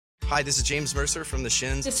Hi, this is James Mercer from The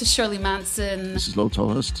Shins. This is Shirley Manson. This is Lo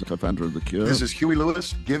Tolhurst, co-founder of The Cure. This is Huey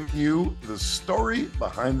Lewis giving you the story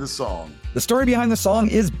behind the song. The Story Behind the Song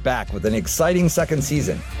is back with an exciting second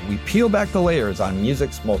season. We peel back the layers on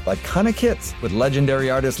music's most iconic hits with legendary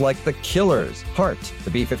artists like The Killers, Heart, the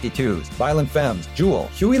B-52s, Violent Femmes, Jewel,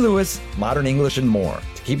 Huey Lewis, Modern English, and more.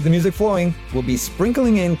 To keep the music flowing, we'll be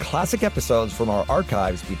sprinkling in classic episodes from our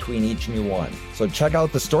archives between each new one. So check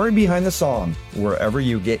out The Story Behind the Song wherever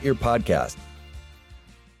you get your podcast.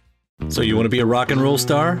 So you want to be a rock and roll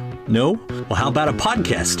star? No? Well, how about a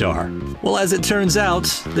podcast star? Well, as it turns out,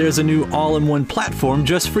 there's a new all-in-one platform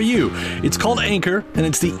just for you. It's called Anchor, and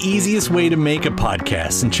it's the easiest way to make a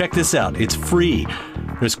podcast. And check this out, it's free.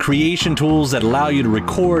 There's creation tools that allow you to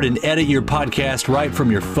record and edit your podcast right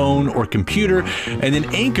from your phone or computer, and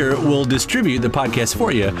then Anchor will distribute the podcast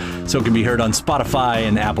for you so it can be heard on Spotify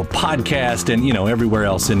and Apple Podcast and, everywhere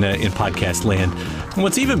else in podcast land. And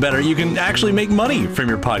what's even better, you can actually make money from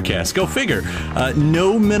your podcast. Go figure.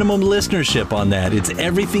 No minimum listenership on that. It's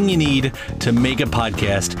everything you need to make a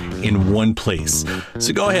podcast in one place.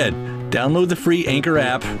 So go ahead. Download the free Anchor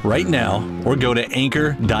app right now or go to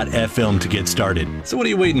anchor.fm to get started. So what are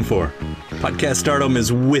you waiting for? Podcast stardom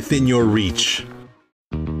is within your reach.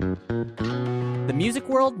 The music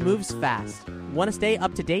world moves fast. Want to stay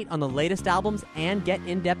up to date on the latest albums and get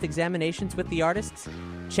in-depth examinations with the artists?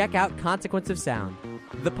 Check out Consequence of Sound,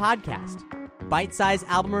 the podcast. Bite-sized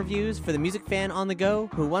album reviews for the music fan on the go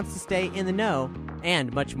who wants to stay in the know,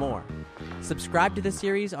 and much more. Subscribe to the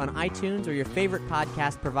series on iTunes or your favorite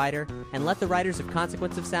podcast provider, and let the writers of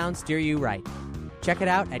Consequence of Sound steer you right. Check it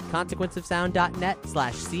out at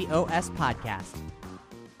consequenceofsound.net/COS podcast.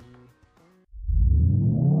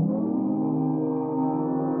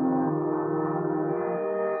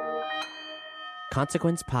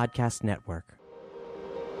 Consequence Podcast Network.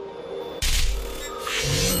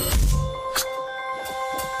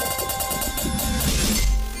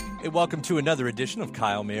 Hey, welcome to another edition of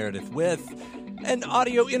Kyle Meredith with an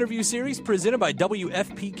audio interview series presented by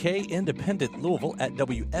WFPK Independent Louisville at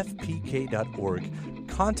WFPK.org.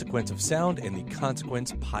 Consequence of Sound and the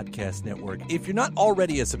Consequence Podcast Network. If you're not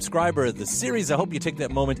already a subscriber of the series, I hope you take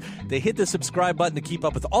that moment to hit the subscribe button to keep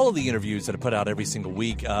up with all of the interviews that I put out every single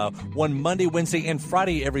week. One Monday, Wednesday, and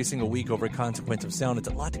Friday every single week over at Consequence of Sound. It's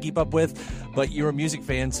a lot to keep up with, but you're a music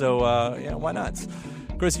fan, so why not?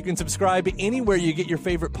 Of course, you can subscribe anywhere you get your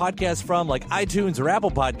favorite podcasts from, like iTunes or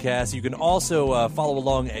Apple Podcasts. You can also follow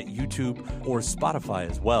along at YouTube or Spotify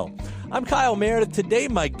as well. I'm Kyle Meredith. Today,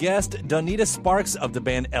 my guest, Donita Sparks of the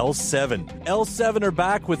band L7. L7 are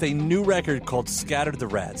back with a new record called Scatter the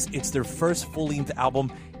Rats. It's their first full-length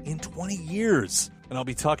album in 20 years. And I'll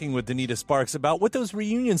be talking with Donita Sparks about what those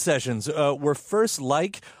reunion sessions were first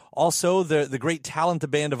like. Also, the great talent the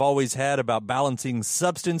band have always had about balancing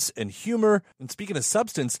substance and humor. And speaking of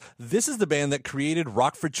substance, this is the band that created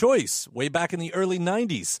Rock for Choice way back in the early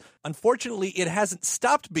 90s. Unfortunately, it hasn't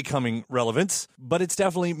stopped becoming relevant, but it's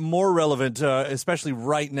definitely more relevant, especially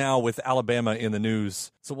right now with Alabama in the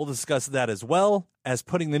news. So we'll discuss that as well as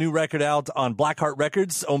putting the new record out on Blackheart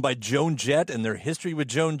Records, owned by Joan Jett, and their history with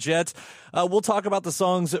Joan Jett. We'll talk about the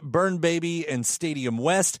songs Burn Baby and Stadium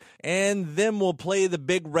West, and then we'll play the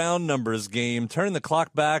big round numbers game, turn the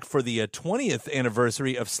clock back for the 20th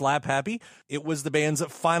anniversary of Slap Happy. It was the band's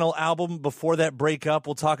final album before that breakup.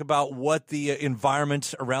 We'll talk about what the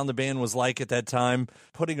environment around the band was like at that time,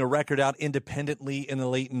 putting a record out independently in the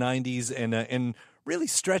late 90s and really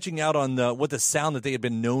stretching out on what the sound that they had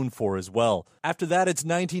been known for as well. After that, it's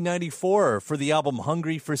 1994 for the album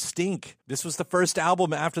Hungry for Stink. This was the first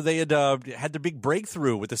album after they had had their big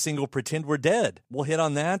breakthrough with the single Pretend We're Dead. We'll hit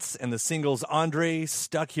on that and the singles Andre,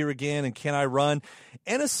 Stuck Here Again, and Can I Run,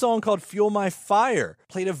 and a song called Fuel My Fire.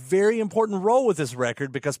 Played a very important role with this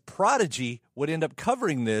record because Prodigy would end up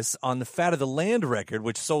covering this on the Fat of the Land record,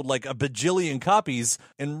 which sold like a bajillion copies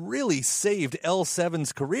and really saved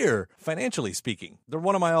L7's career, financially speaking. They're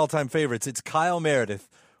one of my all-time favorites. It's Kyle Meredith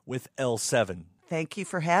with L7. Thank you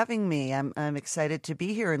for having me. I'm excited to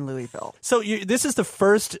be here in Louisville. So this is the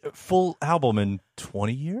first full album in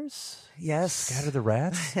 20 years? Yes. Scatter the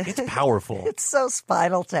Rats? It's powerful. It's so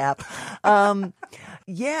Spinal Tap.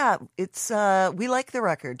 Yeah, it's we like the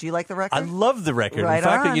record. Do you like the record? I love the record. Right the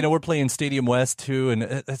fact on. that, we're playing Stadium West, too, and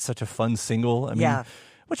that's such a fun single. I mean, yeah.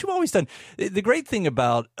 what you've always done. The great thing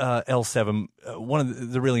about L7, one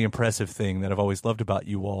of the really impressive thing that I've always loved about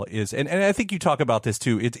you all is, and I think you talk about this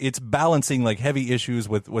too, it's balancing like heavy issues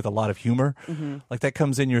with a lot of humor. Like that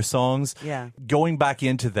comes in your songs. Yeah. Going back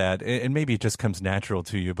into that, and maybe it just comes natural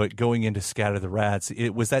to you, but going into Scatter the Rats,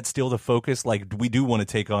 was that still the focus? Like, we do want to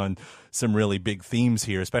take on some really big themes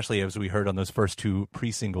here, especially as we heard on those first two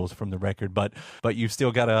pre-singles from the record, but you've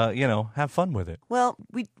still got to, have fun with it. Well,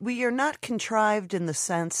 we are not contrived in the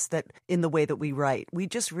sense that in the way that we write. We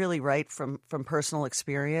just really write from personal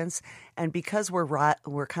experience, and because we're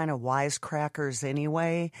kind of wisecrackers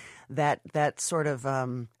anyway, that sort of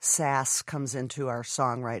sass comes into our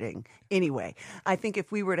songwriting. Anyway, I think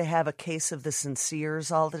if we were to have a case of the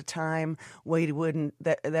sinceres all the time,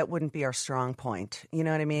 that wouldn't be our strong point. You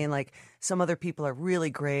know what I mean? Like, some other people are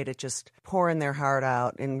really great at just pouring their heart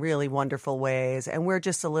out in really wonderful ways, and we're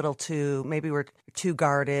just a little maybe we're too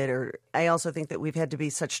guarded. Or I also think that we've had to be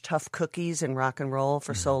such tough cookies in rock and roll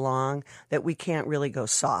for so long that we can't really go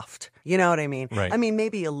soft. You know what I mean? Right. I mean,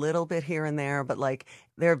 maybe a little bit here and there, but like,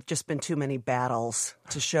 there have just been too many battles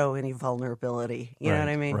to show any vulnerability. You know what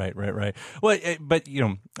I mean? Right. Well, but,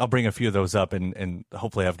 I'll bring a few of those up, and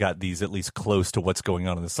hopefully I've got these at least close to what's going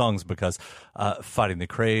on in the songs, because Fighting the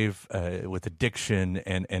Crave with addiction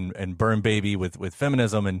and Burn Baby with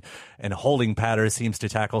feminism and Holding Pattern seems to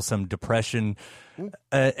tackle some depression.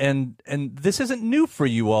 And this isn't new for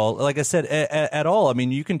you all, like I said, at all. I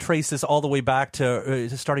mean, you can trace this all the way back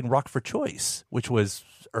to starting Rock for Choice, which was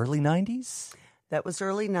early 90s. That was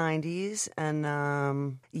early 90s, and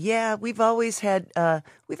we've always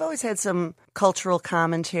had some cultural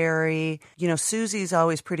commentary. Susie's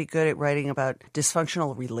always pretty good at writing about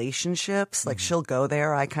dysfunctional relationships. Like, she'll go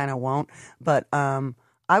there, I kind of won't. But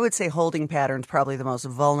I would say Holding Pattern's probably the most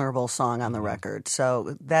vulnerable song on the record.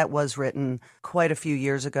 So that was written quite a few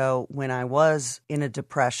years ago when I was in a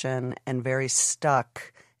depression and very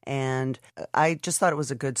stuck. And I just thought it was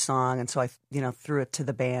a good song, and so I, threw it to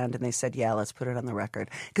the band, and they said, "Yeah, let's put it on the record."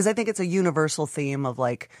 Because I think it's a universal theme of,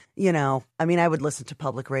 like, I would listen to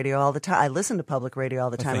public radio all the time. I listen to public radio all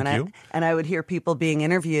the time, and I would hear people being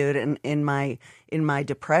interviewed in my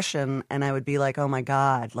depression, and I would be like, "Oh my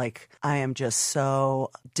God, like, I am just so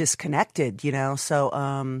disconnected,"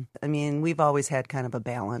 So, we've always had kind of a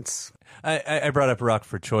balance. I brought up Rock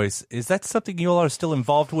for Choice. Is that something you all are still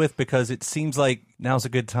involved with? Because it seems like now's a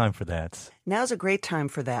good time for that. Now's a great time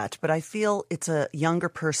for that, but I feel it's a younger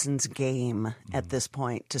person's game at this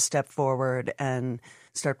point to step forward and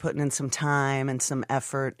start putting in some time and some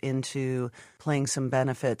effort into playing some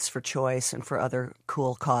benefits for Choice and for other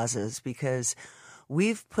cool causes, because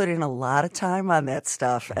we've put in a lot of time on that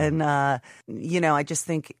stuff. And, I just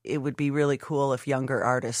think it would be really cool if younger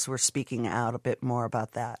artists were speaking out a bit more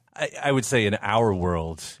about that. I would say in our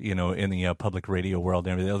world, in the public radio world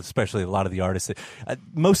and everything, especially a lot of the artists,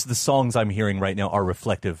 most of the songs I'm hearing right now are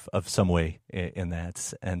reflective of some way in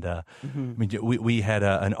that. And we had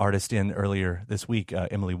an artist in earlier this week,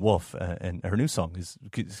 Emily Wolf, and her new song is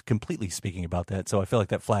completely speaking about that. So I feel like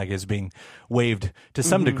that flag is being waved to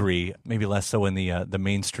some degree, maybe less so in the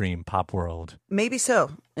mainstream pop world. Maybe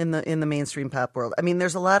so. In the mainstream pop world. I mean,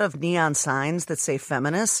 there's a lot of neon signs that say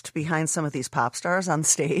feminist behind some of these pop stars on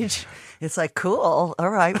stage. It's like, cool. All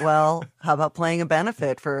right. Well, how about playing a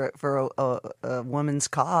benefit for a woman's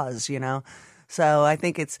cause, So I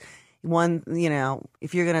think it's one,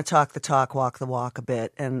 if you're going to talk the talk, walk the walk a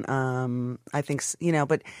bit. And I think,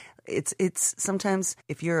 but it's sometimes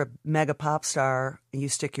if you're a mega pop star and you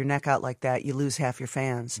stick your neck out like that, you lose half your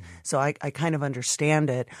fans. So I kind of understand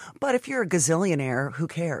it. But if you're a gazillionaire, who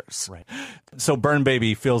cares? Right. So Burn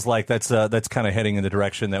Baby feels like that's kind of heading in the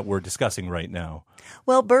direction that we're discussing right now.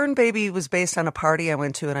 Well, Burn Baby was based on a party I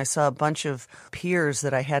went to, and I saw a bunch of peers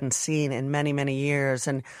that I hadn't seen in many, many years.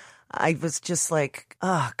 And I was just like,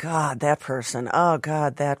 oh, God, that person. Oh,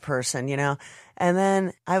 God, that person, And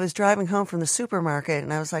then I was driving home from the supermarket,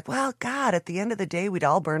 and I was like, well, God, at the end of the day, we'd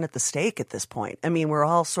all burn at the stake at this point. I mean, we're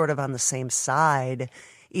all sort of on the same side.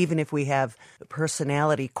 Even if we have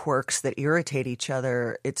personality quirks that irritate each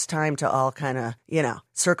other, it's time to all kind of,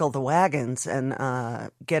 circle the wagons and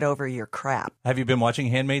get over your crap. Have you been watching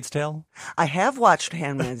Handmaid's Tale? I have watched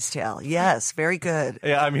Handmaid's Tale. Yes, very good.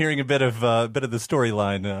 Yeah, I'm hearing a bit of the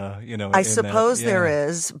storyline. I suppose there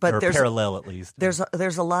is, but or there's parallel at least. There's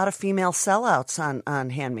a lot of female sellouts on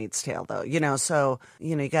Handmaid's Tale, though. So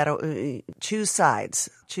you got to choose sides.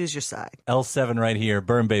 Choose your side. L7 right here,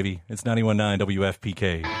 Burn Baby. It's 91.9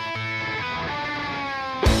 WFPK.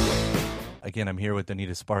 Again, I'm here with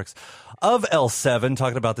Anita Sparks of L7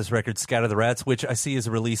 talking about this record, Scatter the Rats, which I see is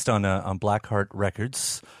released on Blackheart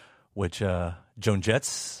Records, which Joan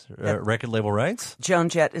Jett's record label rights. Joan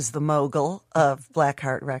Jett is the mogul of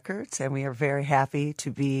Blackheart Records, and we are very happy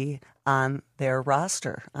to be on their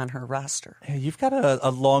roster, on her roster. Yeah, you've got a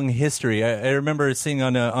long history. I remember seeing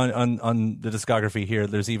on the discography here,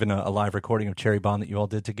 there's even a live recording of Cherry Bomb that you all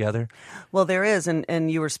did together. Well, there is,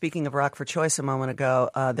 and you were speaking of Rock for Choice a moment ago.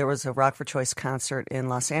 There was a Rock for Choice concert in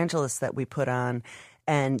Los Angeles that we put on,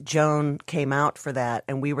 and Joan came out for that,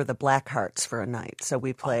 and we were the Blackhearts for a night. So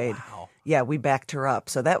we played. Oh, wow. Yeah, we backed her up.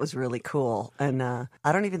 So that was really cool. And I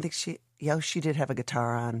don't even think she did have a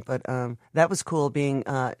guitar on, but that was cool being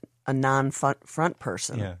a non-front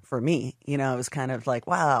person for me. You know, it was kind of like,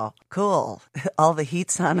 wow, cool. All the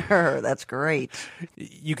heat's on her. That's great.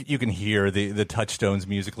 You can hear the touchstones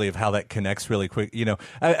musically of how that connects really quick. You know,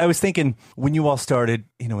 I was thinking when you all started,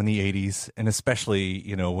 you know, in the 80s, and especially,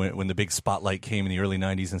 you know, when the big spotlight came in the early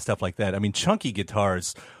 90s and stuff like that, I mean, chunky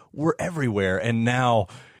guitars were everywhere. And now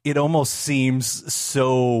it almost seems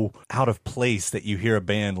so out of place that you hear a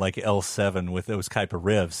band like L7 with those type of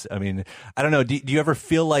riffs. I mean, I don't know. Do you ever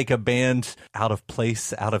feel like a band out of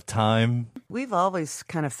place, out of time? We've always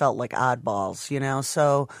kind of felt like oddballs, you know.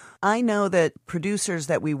 So I know that producers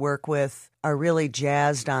that we work with are really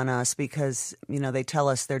jazzed on us because, you know, they tell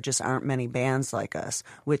us there just aren't many bands like us,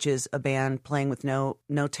 which is a band playing with no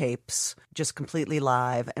tapes, just completely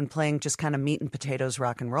live, and playing just kind of meat and potatoes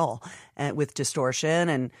rock and roll, and with distortion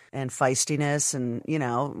and feistiness. And, you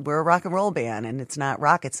know, we're a rock and roll band, and it's not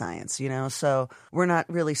rocket science, you know. So we're not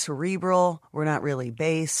really cerebral. We're not really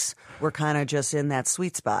bass. We're kind of just in that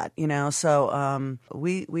sweet spot, you know. So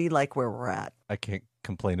we like where we're at. I can't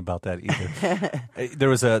complain about that either. There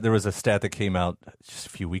was a stat that came out just a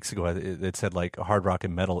few weeks ago. It said like hard rock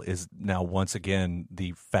and metal is now once again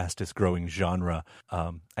the fastest growing genre.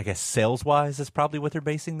 I guess sales wise is probably what they're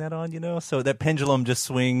basing that on, you know. So that pendulum just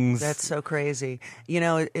swings. That's so crazy. You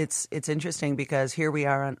know, it's interesting because here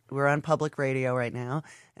we're on public radio right now,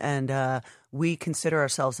 and we consider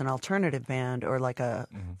ourselves an alternative band, or like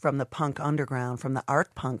from the punk underground, from the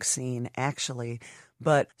art punk scene actually.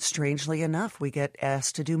 But strangely enough, we get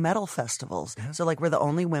asked to do metal festivals. Yeah. So, like, we're the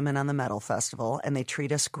only women on the metal festival, and they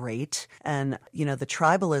treat us great. And, you know, the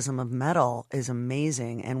tribalism of metal is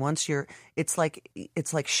amazing. And once it's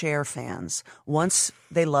like Cher fans. Once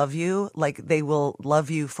they love you, like, they will love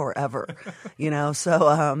you forever, you know?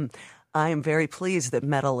 So, I am very pleased that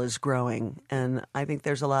metal is growing, and I think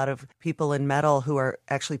there's a lot of people in metal who are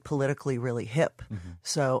actually politically really hip. Mm-hmm.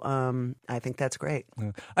 So I think that's great.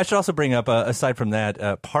 I should also bring up, aside from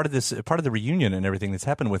that, part of the reunion and everything that's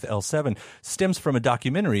happened with L7 stems from a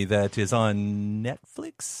documentary that is on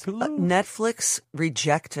Netflix. Hulu? Netflix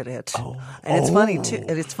rejected it, and it's funny too.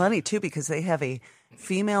 And it's funny too because they have a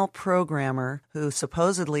female programmer who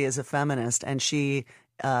supposedly is a feminist, and she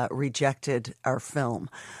rejected our film.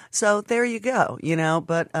 So there you go, you know,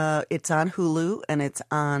 but it's on Hulu and it's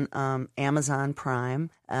on Amazon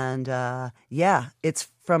Prime. And yeah, it's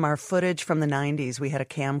from our footage from the 90s. We had a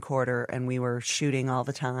camcorder and we were shooting all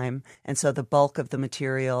the time. And so the bulk of the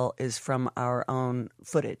material is from our own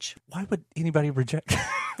footage. Why would anybody reject?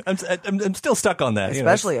 I'm still stuck on that.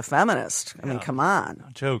 Especially a feminist. I mean, come on. No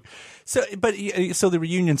joke. So the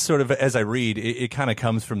reunion sort of, as I read, it kind of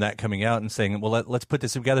comes from that coming out and saying, well, let's put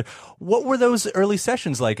this together. What were those early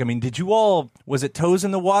sessions like? I mean, was it toes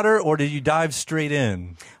in the water or did you dive straight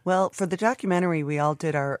in? Well, for the documentary, we all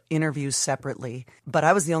did our interviews separately, but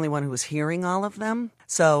I was the only one who was hearing all of them.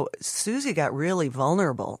 So Susie got really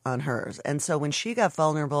vulnerable on hers. And so when she got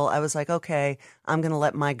vulnerable, I was like, okay, I'm going to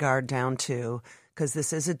let my guard down too, because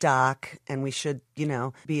this is a doc and we should, you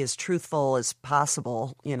know, be as truthful as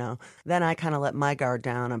possible, you know. Then I kind of let my guard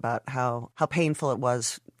down about how painful it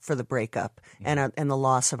was for the breakup and the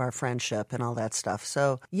loss of our friendship and all that stuff.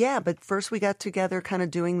 So, yeah, but first we got together kind of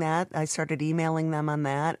doing that. I started emailing them on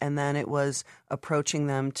that, and then it was approaching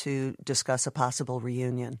them to discuss a possible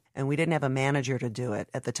reunion. And we didn't have a manager to do it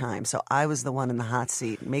at the time, so I was the one in the hot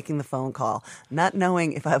seat making the phone call, not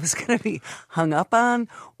knowing if I was going to be hung up on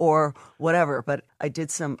or whatever. But I did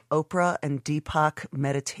some Oprah and Deepak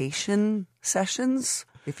meditation sessions.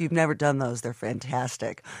 If you've never done those, they're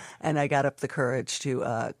fantastic. And I got up the courage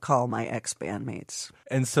to call my ex-bandmates.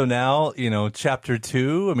 And so now, you know, chapter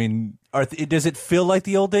 2, I mean, does it feel like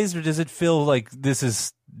the old days or does it feel like this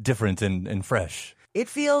is different and fresh? It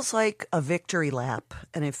feels like a victory lap,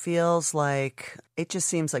 and it feels like it just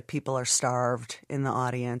seems like people are starved in the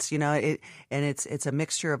audience, you know, it's a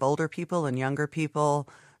mixture of older people and younger people.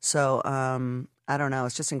 So, I don't know.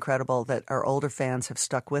 It's just incredible that our older fans have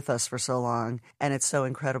stuck with us for so long. And it's so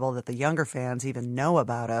incredible that the younger fans even know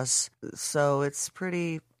about us. So it's a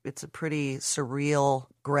pretty surreal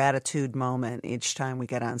gratitude moment each time we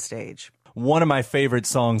get on stage. One of my favorite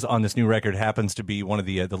songs on this new record happens to be one of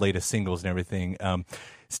the latest singles and everything.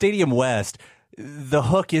 Stadium West. The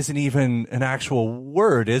hook isn't even an actual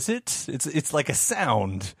word, is it? It's like a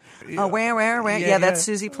sound. Oh, where? Yeah, that's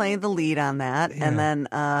Susie playing the lead on that. Yeah. And then,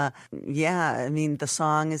 I mean, the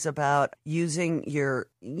song is about using your,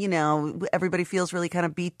 everybody feels really kind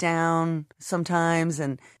of beat down sometimes,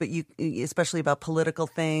 but you, especially about political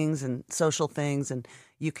things and social things, and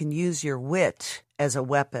you can use your wit as a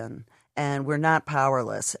weapon. And we're not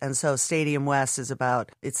powerless. And so Stadium West is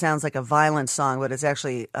about, it sounds like a violent song, but it's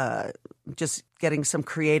actually just getting some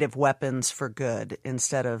creative weapons for good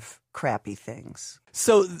instead of crappy things.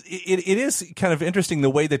 So it is kind of interesting the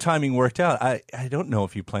way the timing worked out. I don't know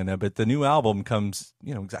if you planned that, but the new album comes,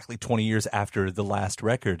 exactly 20 years after the last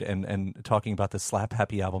record, and talking about the Slap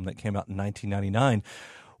Happy album that came out in 1999.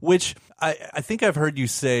 Which I think I've heard you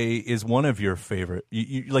say is one of your favorite.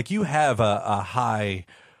 You have a high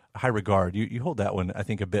regard. You hold that one, I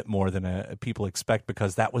think, a bit more than people expect,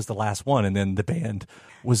 because that was the last one, and then the band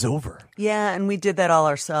was over. Yeah, and we did that all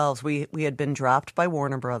ourselves. We had been dropped by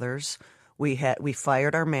Warner Brothers. We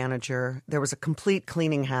fired our manager. There was a complete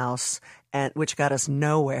cleaning house, which got us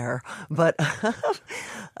nowhere. But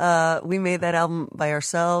we made that album by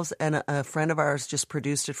ourselves, and a friend of ours just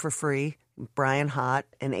produced it for free, Brian Hott,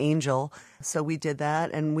 an angel. So we did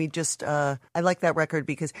that, and we just, I like that record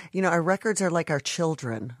because, our records are like our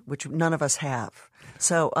children, which none of us have.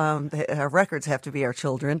 So our records have to be our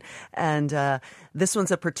children. And this one's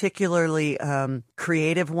a particularly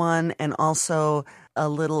creative one, and also a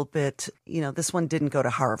little bit, this one didn't go to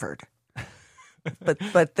Harvard.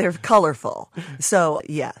 but they're colorful. So,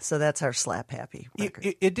 so that's our Slap Happy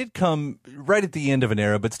record. It did come right at the end of an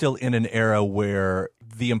era, but still in an era where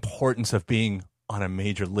the importance of being on a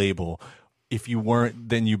major label, if you weren't,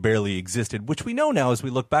 then you barely existed, which we know now as we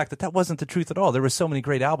look back that wasn't the truth at all. There were so many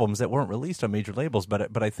great albums that weren't released on major labels,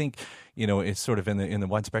 but I think, it's sort of in the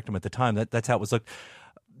wide spectrum at the time. That's how it was looked.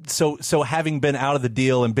 So having been out of the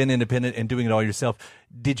deal and been independent and doing it all yourself,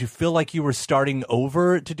 did you feel like you were starting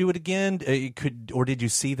over to do it again? Or did you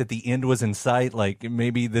see that the end was in sight? Like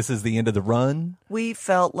maybe this is the end of the run? We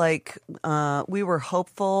felt like we were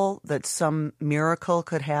hopeful that some miracle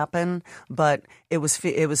could happen, but it was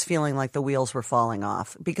feeling like the wheels were falling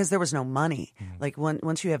off because there was no money. Mm-hmm. Like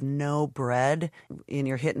once you have no bread and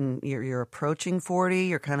you're approaching 40,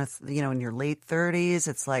 you're kind of in your late 30s.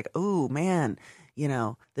 It's like, oh man.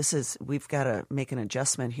 We've got to make an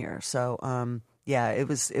adjustment here. So, it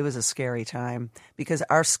was a scary time because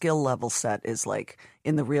our skill level set is like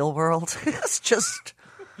in the real world. It's just,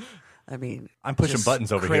 I'm pushing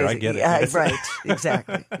buttons over crazy. Here. I get it. Yeah, right.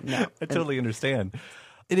 Exactly. No. I totally understand.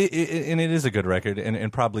 And it is a good record,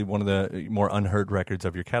 and probably one of the more unheard records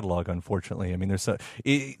of your catalog. Unfortunately,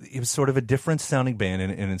 it was sort of a different sounding band,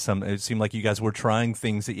 and it seemed like you guys were trying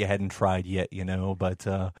things that you hadn't tried yet, But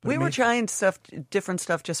we were trying different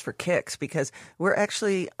stuff just for kicks, because we're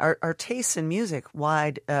actually our tastes in music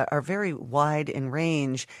are very wide in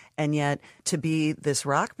range, and yet to be this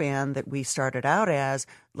rock band that we started out as,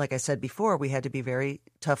 like I said before, we had to be very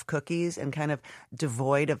tough cookies and kind of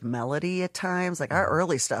devoid of melody at times. Like our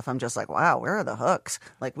early stuff, I'm just like, wow, where are the hooks?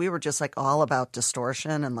 Like we were just like all about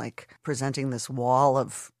distortion and like presenting this wall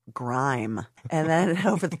of grime. And then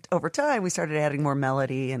over time, we started adding more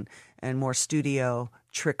melody and more studio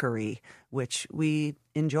trickery, which we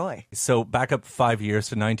enjoy. So back up 5 years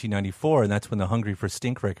to 1994, and that's when the Hungry for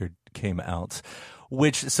Stink record came out.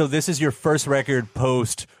 So this is your first record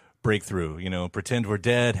post breakthrough. Pretend We're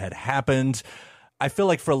Dead had happened. I feel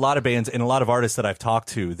like for a lot of bands and a lot of artists that I've talked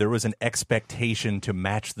to, there was an expectation to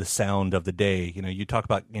match the sound of the day. You talk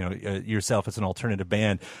about yourself as an alternative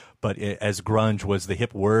band, but as grunge was the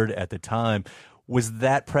hip word at the time. Was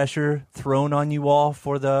that pressure thrown on you all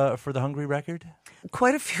for the Hungry record?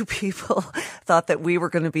 Quite a few people thought that we were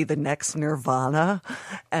going to be the next Nirvana,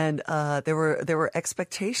 and there were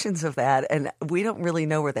expectations of that, and we don't really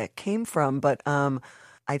know where that came from, but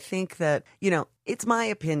I think that, it's my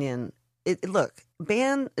opinion. Look,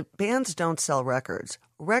 bands don't sell records.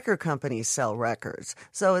 Record companies sell records.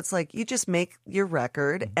 So it's like you just make your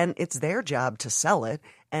record and it's their job to sell it.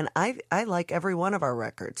 And I like every one of our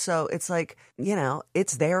records. So it's like,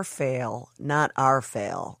 it's their fail, not our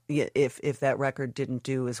fail. If that record didn't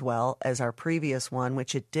do as well as our previous one,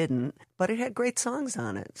 which it didn't, but it had great songs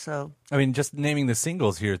on it. So just naming the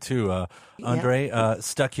singles here too, Andre,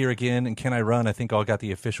 Stuck Here Again and Can I Run, I think all got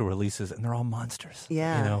the official releases, and they're all monsters.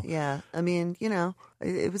 Yeah, yeah.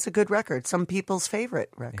 It was a good record. Some people's favorite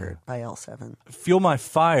record by L7. Fuel My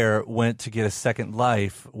Fire went to get a second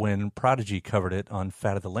life when Prodigy covered it on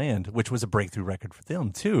Fat of the Land, which was a breakthrough record for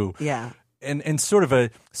them too. Yeah. and sort of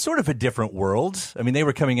a different world. I mean, they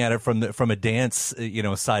were coming at it from a dance,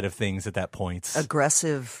 side of things at that point.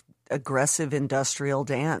 Aggressive industrial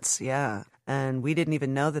dance, yeah. And we didn't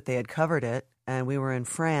even know that they had covered it. And we were in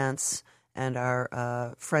France, and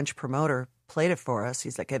our French promoter played it for us.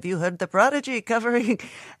 He's like, "Have you heard the Prodigy covering?"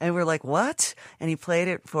 And we're like, "What?" And he played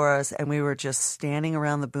it for us, and we were just standing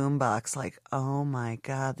around the boombox like, "Oh my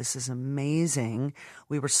God, this is amazing."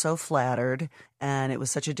 We were so flattered, and it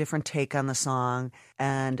was such a different take on the song,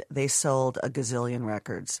 and they sold a gazillion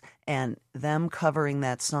records. And them covering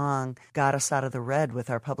that song got us out of the red with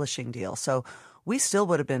our publishing deal. So we still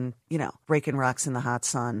would have been, breaking rocks in the hot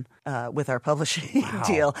sun with our publishing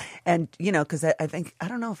deal. And, because I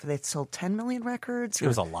don't know if they sold 10 million records. It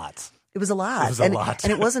was a lot. It was a lot. It was a lot.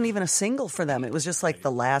 And it wasn't even a single for them. It was just like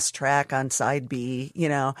the last track on side B,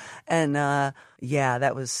 And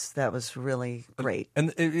that was really great. And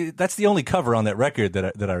that's the only cover on that record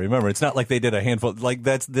that I remember. It's not like they did a handful. Like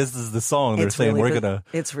this is the song they're saying really we're gonna.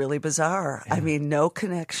 It's really bizarre. Yeah. I mean, no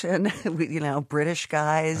connection. British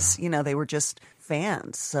guys. They were just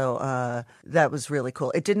fans. So that was really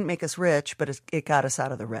cool. It didn't make us rich, but it got us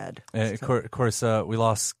out of the red. Of course, we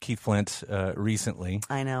lost Keith Flint recently.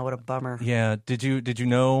 I know, what a bummer. Yeah. Did you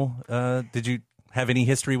know? Did you have any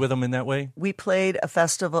history with them in that way? We played a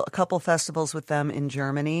couple festivals with them in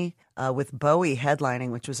Germany, with Bowie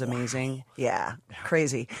headlining, which was amazing. Wow. Yeah,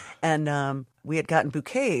 crazy. And we had gotten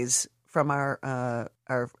bouquets from our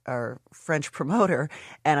French promoter,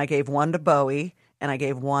 and I gave one to Bowie, and I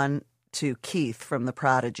gave one to Keith from the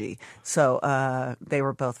Prodigy. So they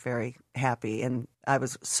were both very happy, and I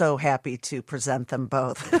was so happy to present them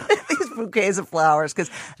both these bouquets of flowers,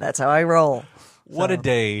 because that's how I roll. What a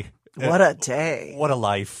day. What a day. What a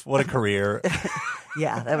life. What a career.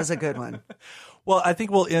 Yeah, that was a good one. Well, I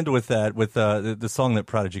think we'll end with that, with the song that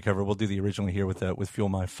Prodigy covered. We'll do the original here with Fuel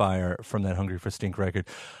My Fire from that Hungry for Stink record.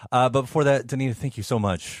 But before that, Danita, thank you so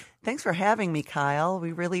much. Thanks for having me, Kyle.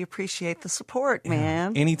 We really appreciate the support,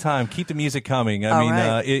 man. Anytime. Keep the music coming. I mean,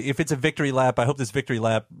 right. If it's a victory lap, I hope this victory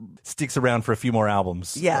lap sticks around for a few more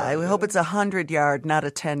albums. Yeah, I hope it's 100-yard, not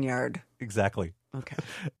a 10-yard. Exactly. Okay.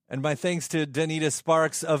 And my thanks to Danita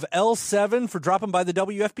Sparks of L7 for dropping by the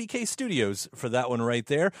WFPK studios for that one right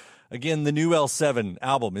there. Again, the new L7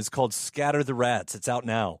 album is called Scatter the Rats. It's out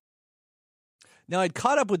now. Now, I'd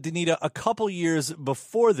caught up with Danita a couple years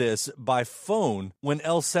before this by phone when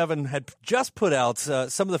L7 had just put out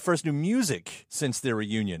some of the first new music since their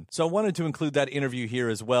reunion. So I wanted to include that interview here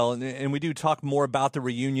as well. And we do talk more about the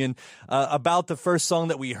reunion, about the first song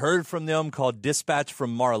that we heard from them called Dispatch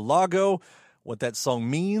from Mar-a-Lago, what that song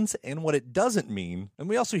means and what it doesn't mean. And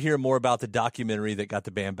we also hear more about the documentary that got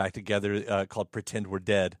the band back together called Pretend We're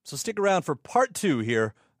Dead. So stick around for part 2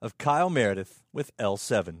 here of Kyle Meredith with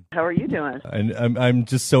L7. How are you doing? And I'm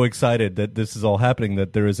just so excited that this is all happening,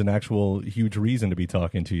 that there is an actual huge reason to be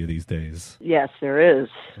talking to you these days. Yes, there is.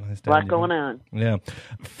 A lot going on. Yeah.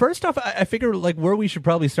 First off, I figure like where we should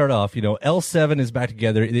probably start off, L7 is back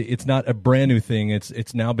together. It's not a brand new thing.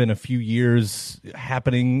 It's now been a few years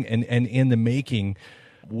happening and in the making,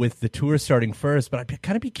 with the tour starting first. But I'd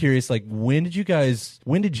kind of be curious, like, when did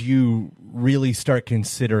you really start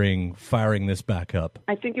considering firing this back up?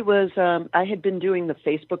 I think it was, I had been doing the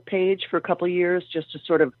Facebook page for a couple of years just to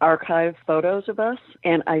sort of archive photos of us.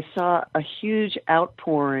 And I saw a huge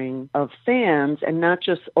outpouring of fans, and not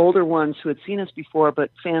just older ones who had seen us before,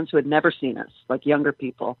 but fans who had never seen us, like younger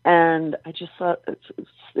people. And I just thought,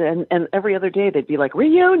 and every other day they'd be like,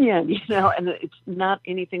 reunion, and it's not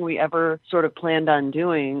anything we ever sort of planned on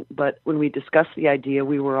doing. But when we discussed the idea,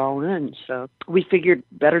 we were all in. So we figured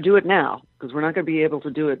better do it now, because we're not going to be able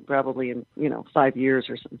to do it probably in 5 years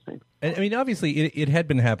or something. And I mean, obviously, it had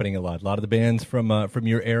been happening a lot. A lot of the bands from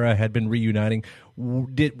your era had been reuniting.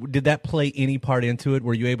 Did that play any part into it?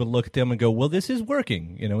 Were you able to look at them and go, well, this is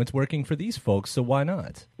working. It's working for these folks, so why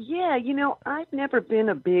not? Yeah, I've never been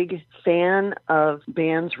a big fan of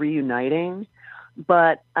bands reuniting.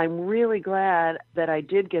 But I'm really glad that I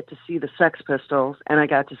did get to see the Sex Pistols and I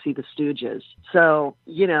got to see the Stooges. So,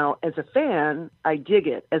 as a fan, I dig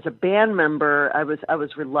it. As a band member, I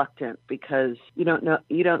was reluctant, because you don't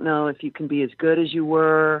know if you can be as good as you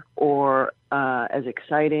were or as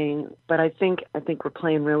exciting. But I think we're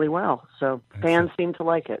playing really well. So fans seem to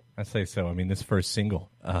like it. I say so. I mean, this first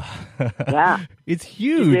single, yeah, it's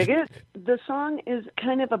huge. You dig it? The song is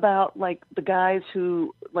kind of about like the guys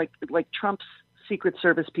who like Trump's Secret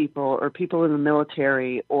Service people, or people in the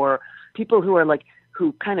military, or people who are like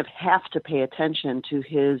who kind of have to pay attention to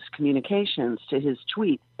his communications, to his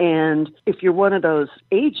tweets. And if you're one of those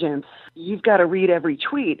agents, you've got to read every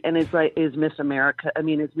tweet. And it's like, is Miss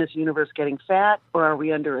Universe getting fat, or are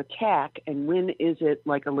we under attack? And when is it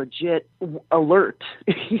like a legit alert?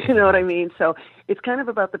 You know what I mean? So it's kind of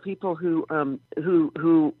about the people who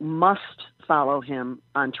must follow him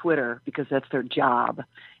on Twitter because that's their job.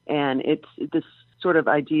 And it's this sort of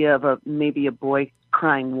idea of maybe a boy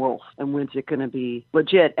crying wolf, and when's it going to be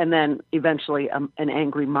legit? And then eventually an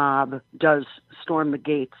angry mob does storm the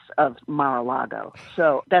gates of Mar-a-Lago.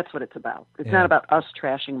 So that's what it's about. It's not about us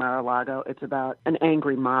trashing Mar-a-Lago. It's about an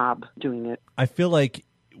angry mob doing it. I feel like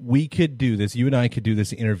we could do this, you and I could do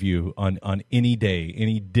this interview on any day,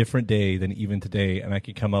 any different day than even today, and I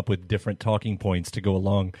could come up with different talking points to go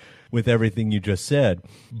along with everything you just said.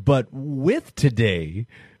 But with today,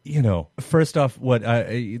 you know, first off,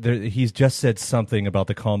 he's just said something about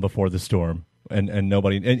the calm before the storm, and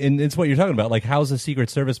nobody, and it's what you're talking about. Like, how's a Secret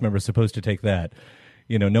Service member supposed to take that?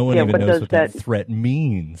 You know, no one even knows what that threat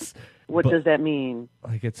means. What does that mean?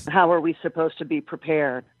 Like, how are we supposed to be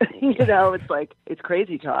prepared? You know, it's like, it's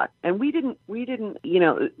crazy talk. And we didn't, you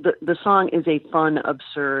know, the song is a fun,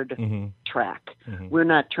 absurd track. Mm-hmm. We're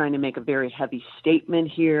not trying to make a very heavy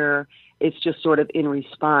statement here. It's just sort of in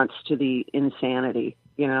response to the insanity,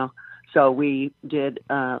 you know? So we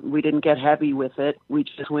didn't get heavy with it. We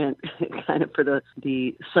just went kind of for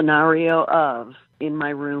the scenario of in my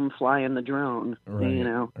room flying the drone, you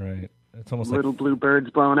know? Right. It's almost little like blue birds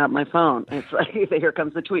blowing up my phone. It's like, here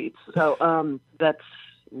comes the tweets. So that's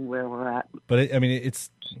where we're at. But I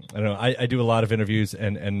don't know. I do a lot of interviews,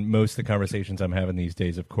 and most of the conversations I'm having these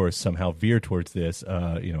days, of course, somehow veer towards this.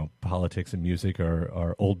 You know, politics and music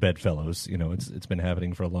are old bedfellows. You know, it's been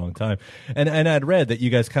happening for a long time. And I'd read that you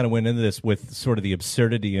guys kind of went into this with sort of the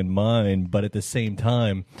absurdity in mind, but at the same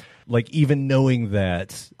time, like, even knowing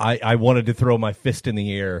that, I wanted to throw my fist in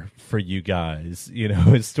the air for you guys, you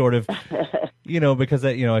know, it's sort of, you know, because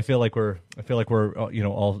that, you know, I feel like we're, you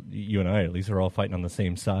know, all, you and I at least, are all fighting on the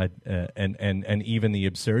same side, and even the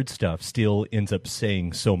absurd stuff still ends up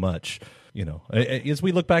saying so much. You know, as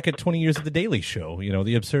we look back at 20 years of The Daily Show, you know,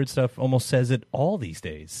 the absurd stuff almost says it all these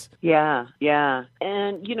days. Yeah.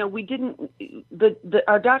 And, you know, we didn't,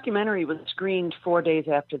 our documentary was screened 4 days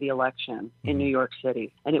after the election in New York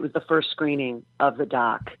City. And it was the first screening of the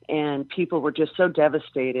doc. And people were just so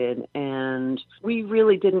devastated. And we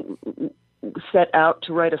really didn't set out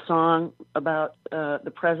to write a song about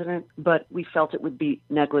the president, but we felt it would be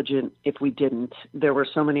negligent if we didn't. There were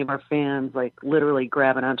so many of our fans, like, literally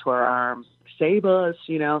grabbing onto our arms, save us,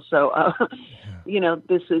 you know. So, you know,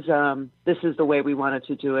 this is the way we wanted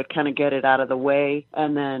to do it, kind of get it out of the way,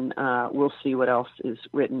 and then we'll see what else is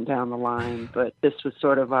written down the line. But this was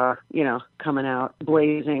sort of our, you know, coming out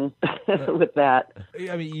blazing with that.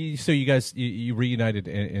 I mean, so you guys, you reunited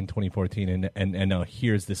in 2014, and now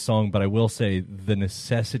here's this song. But I will say the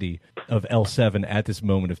necessity of L7 at this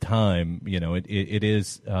moment of time, you know, it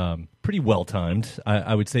is pretty well timed,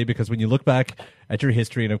 I would say, because when you look back at your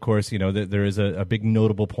history, and of course, you know, there is a big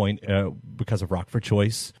notable point because of Rock for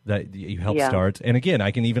Choice that you helped start. And again,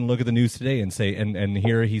 I can even look at the news today and say, and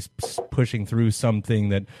here he's pushing through something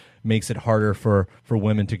that makes it harder for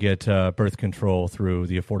women to get birth control through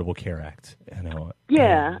the Affordable Care Act. You know?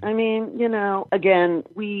 Yeah, I mean, you know, again,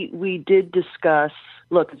 we did discuss,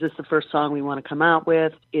 look, is this the first song we want to come out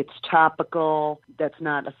with? It's topical. That's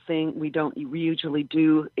not a thing. We usually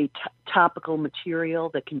do a topical material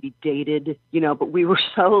that can be dated, you know, but we were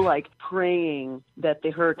so, like, praying that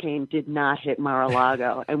the hurricane did not hit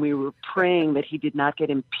Mar-a-Lago, and we were praying that he did not get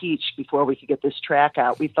impeached before we could get this track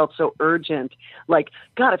out. We felt so urgent, like,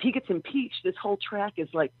 God, if he gets impeached, this whole track is,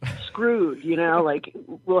 like, screwed, you know, like,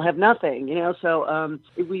 we'll have nothing, you know. So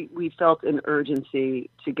we felt an urgency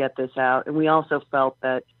to get this out, and we also felt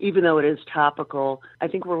that even though it is topical, I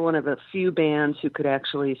think we're one of the few bands who could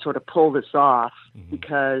actually sort of pull this off,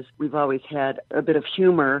 because we've always had a bit of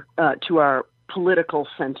humor to our political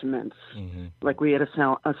sentiments. Like, we had a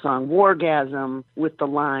song, Wargasm, with the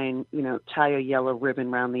line, you know, tie a yellow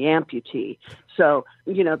ribbon around the amputee. So,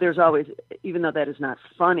 you know, there's always, even though that is not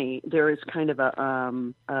funny, there is kind of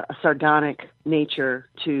a sardonic nature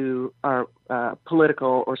to our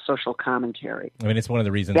political or social commentary. I mean, it's one of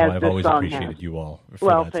the reasons why I've always appreciated you all for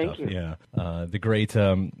that thank stuff. You. Yeah, the great.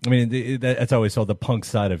 I mean, that's always saw the punk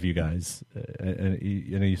side of you guys. And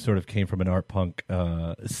you know, you sort of came from an art punk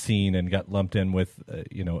scene and got lumped in with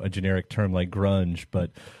you know, a generic term like grunge,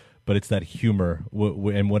 but it's that humor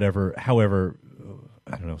and whatever, however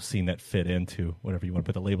I don't know, seen that fit into whatever you want to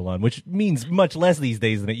put the label on, which means much less these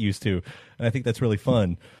days than it used to. And I think that's really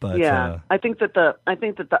fun. But I think that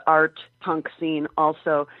the art punk scene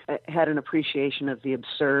also had an appreciation of the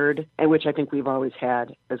absurd, and which I think we've always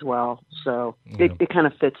had as well. So it kind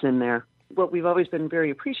of fits in there. What we've always been very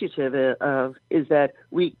appreciative of is that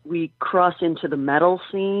we cross into the metal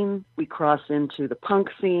scene, we cross into the punk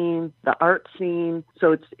scene, the art scene.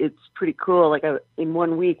 So it's pretty cool. Like in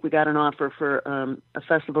 1 week, we got an offer for a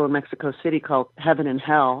festival in Mexico City called Heaven and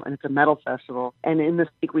Hell, and it's a metal festival. And in this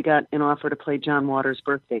week, we got an offer to play John Waters'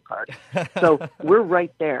 birthday party. So we're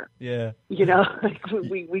right there. Yeah, you know, like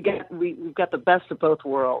we've got the best of both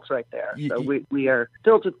worlds right there. So we are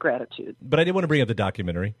filled with gratitude. But I did want to bring up the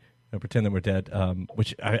documentary. Pretend That We're Dead,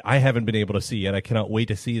 which I haven't been able to see yet. I cannot wait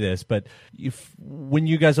to see this. But when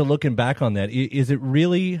you guys are looking back on that, is it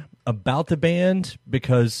really about the band?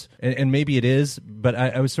 Because, and maybe it is, but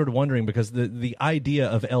I was sort of wondering, because the idea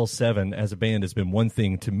of L7 as a band has been one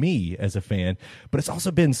thing to me as a fan, but it's also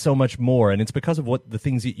been so much more. And it's because of the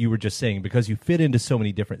things that you were just saying, because you fit into so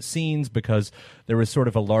many different scenes, because there was sort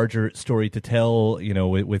of a larger story to tell, you know,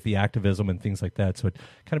 with the activism and things like that. So I'd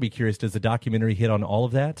kind of be curious, does the documentary hit on all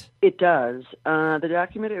of that? It does. The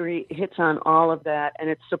documentary hits on all of that,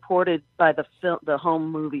 and it's supported by the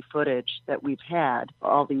home movie footage that we've had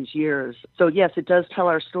all these years. So yes, it does tell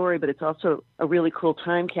our story, but it's also a really cool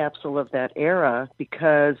time capsule of that era,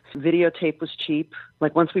 because videotape was cheap.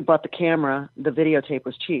 Like once we bought the camera, the videotape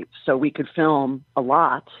was cheap, so we could film a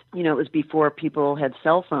lot. You know, it was before people had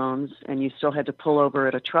cell phones, and you still had to pull over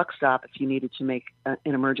at a truck stop if you needed to make an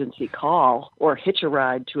emergency call, or hitch a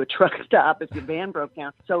ride to a truck stop if your van broke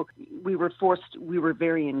down. So we were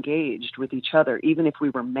very engaged with each other. Even if we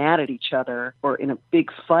were mad at each other or in a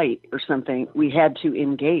big fight or something, we had to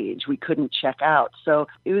engage. We couldn't check out. So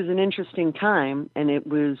it was an interesting time, and it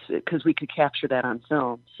was because we could capture that on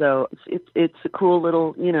film. So it's a cool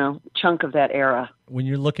little, you know, chunk of that era. When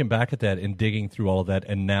you're looking back at that and digging through all of that,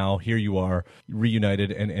 and now here you are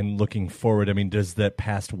reunited and looking forward, I mean, does that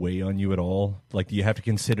past weigh on you at all? Like, do you have to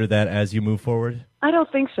consider that as you move forward? I don't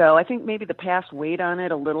think so. I think maybe the past weighed on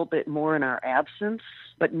it a little bit more in our absence.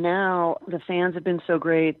 But now the fans have been so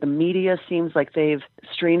great. The media seems like they've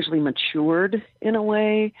strangely matured in a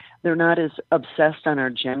way. They're not as obsessed on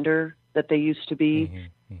our gender that they used to be. Mm-hmm.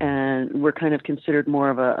 And we're kind of considered more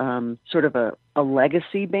of a sort of a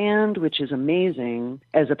legacy band, which is amazing,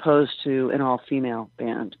 as opposed to an all-female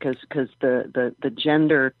band, because the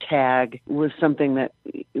gender tag was something that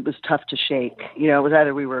it was tough to shake. You know, it was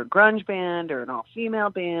either we were a grunge band or an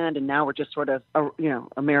all-female band, and now we're just sort of a, you know,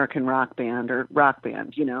 American rock band or rock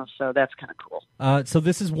band, you know, so that's kind of cool. So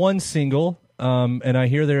this is one single. And I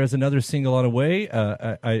hear there is another single on the way.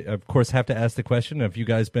 I of course, have to ask the question, have you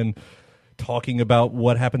guys been talking about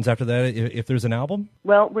what happens after that, if there's an album?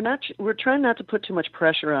 Well, we're trying not to put too much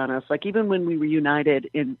pressure on us. Like, even when we reunited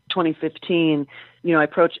in 2015, you know,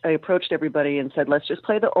 I approached everybody and said, let's just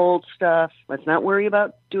play the old stuff. Let's not worry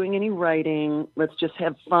about doing any writing. Let's just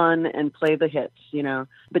have fun and play the hits, you know.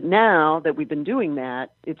 But now that we've been doing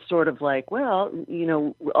that, it's sort of like, well, you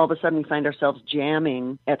know, all of a sudden we find ourselves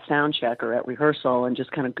jamming at sound check or at rehearsal and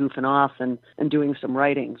just kind of goofing off and doing some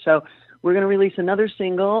writing. So we're going to release another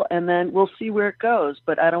single, and then we'll see where it goes.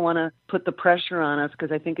 But I don't want to put the pressure on us,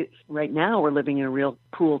 because I think right now we're living in a real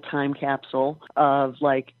cool time capsule of,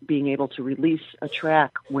 like, being able to release a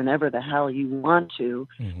track whenever the hell you want to,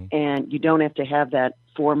 and you don't have to have that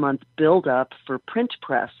 4-month build-up for print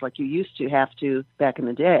press like you used to have to back in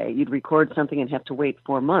the day. You'd record something and have to wait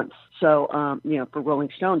 4 months. So, you know, for Rolling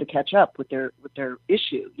Stone to catch up with their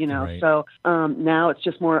issue, you know. Right. So now it's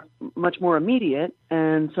just much more immediate,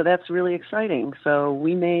 and so that's really exciting. So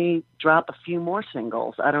we may drop a few more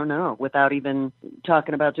singles, I don't know, without even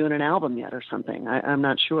talking about doing an album yet or something. I'm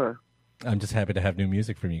not sure. I'm just happy to have new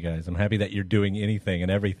music from you guys. I'm happy that you're doing anything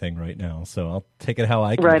and everything right now. So I'll take it how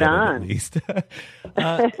I can get it, at least.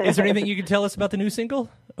 Is there anything you can tell us about the new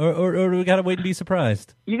single, or do we got to wait and be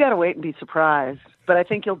surprised? You got to wait and be surprised. But I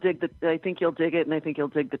think you'll dig it, and I think you'll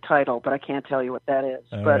dig the title. But I can't tell you what that is.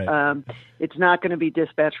 All but right. It's not going to be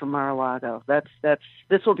Dispatch from Mar-a-Lago.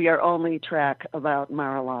 This will be our only track about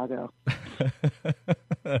Mar-a-Lago.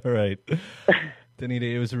 All right. Danita,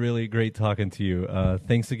 it was really great talking to you.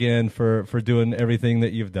 Thanks again for doing everything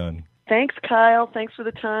that you've done. Thanks, Kyle. Thanks for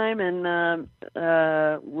the time, and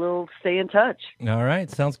we'll stay in touch. All right.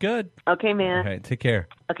 Sounds good. Okay, man. All right. Take care.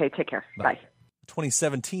 Okay, take care. Bye.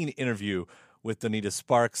 2017 interview with Donita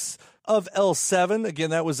Sparks of L7. Again,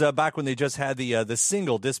 that was back when they just had the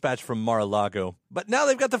single Dispatch from Mar-a-Lago. But now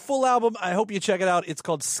they've got the full album. I hope you check it out. It's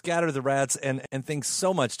called Scatter the Rats, and thanks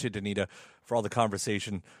so much to Donita for all the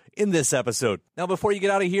conversation in this episode. Now, before you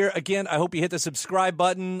get out of here, again, I hope you hit the subscribe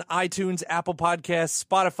button, iTunes, Apple Podcasts,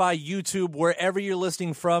 Spotify, YouTube, wherever you're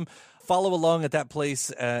listening from. Follow along at that place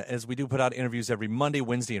as we do put out interviews every Monday,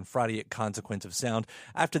 Wednesday, and Friday at Consequence of Sound.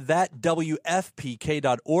 After that,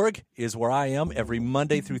 WFPK.org is where I am every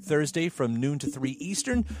Monday through Thursday from noon to 3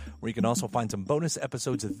 Eastern, where you can also find some bonus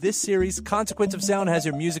episodes of this series. Consequence of Sound has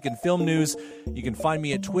your music and film news. You can find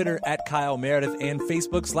me at Twitter at Kyle Meredith and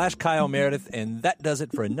Facebook /Kyle Meredith. And that does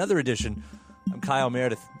it for another edition. I'm Kyle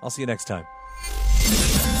Meredith. I'll see you next time.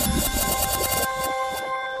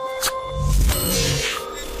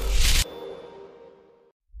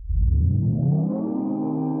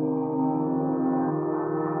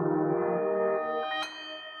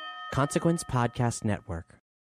 Consequence Podcast Network.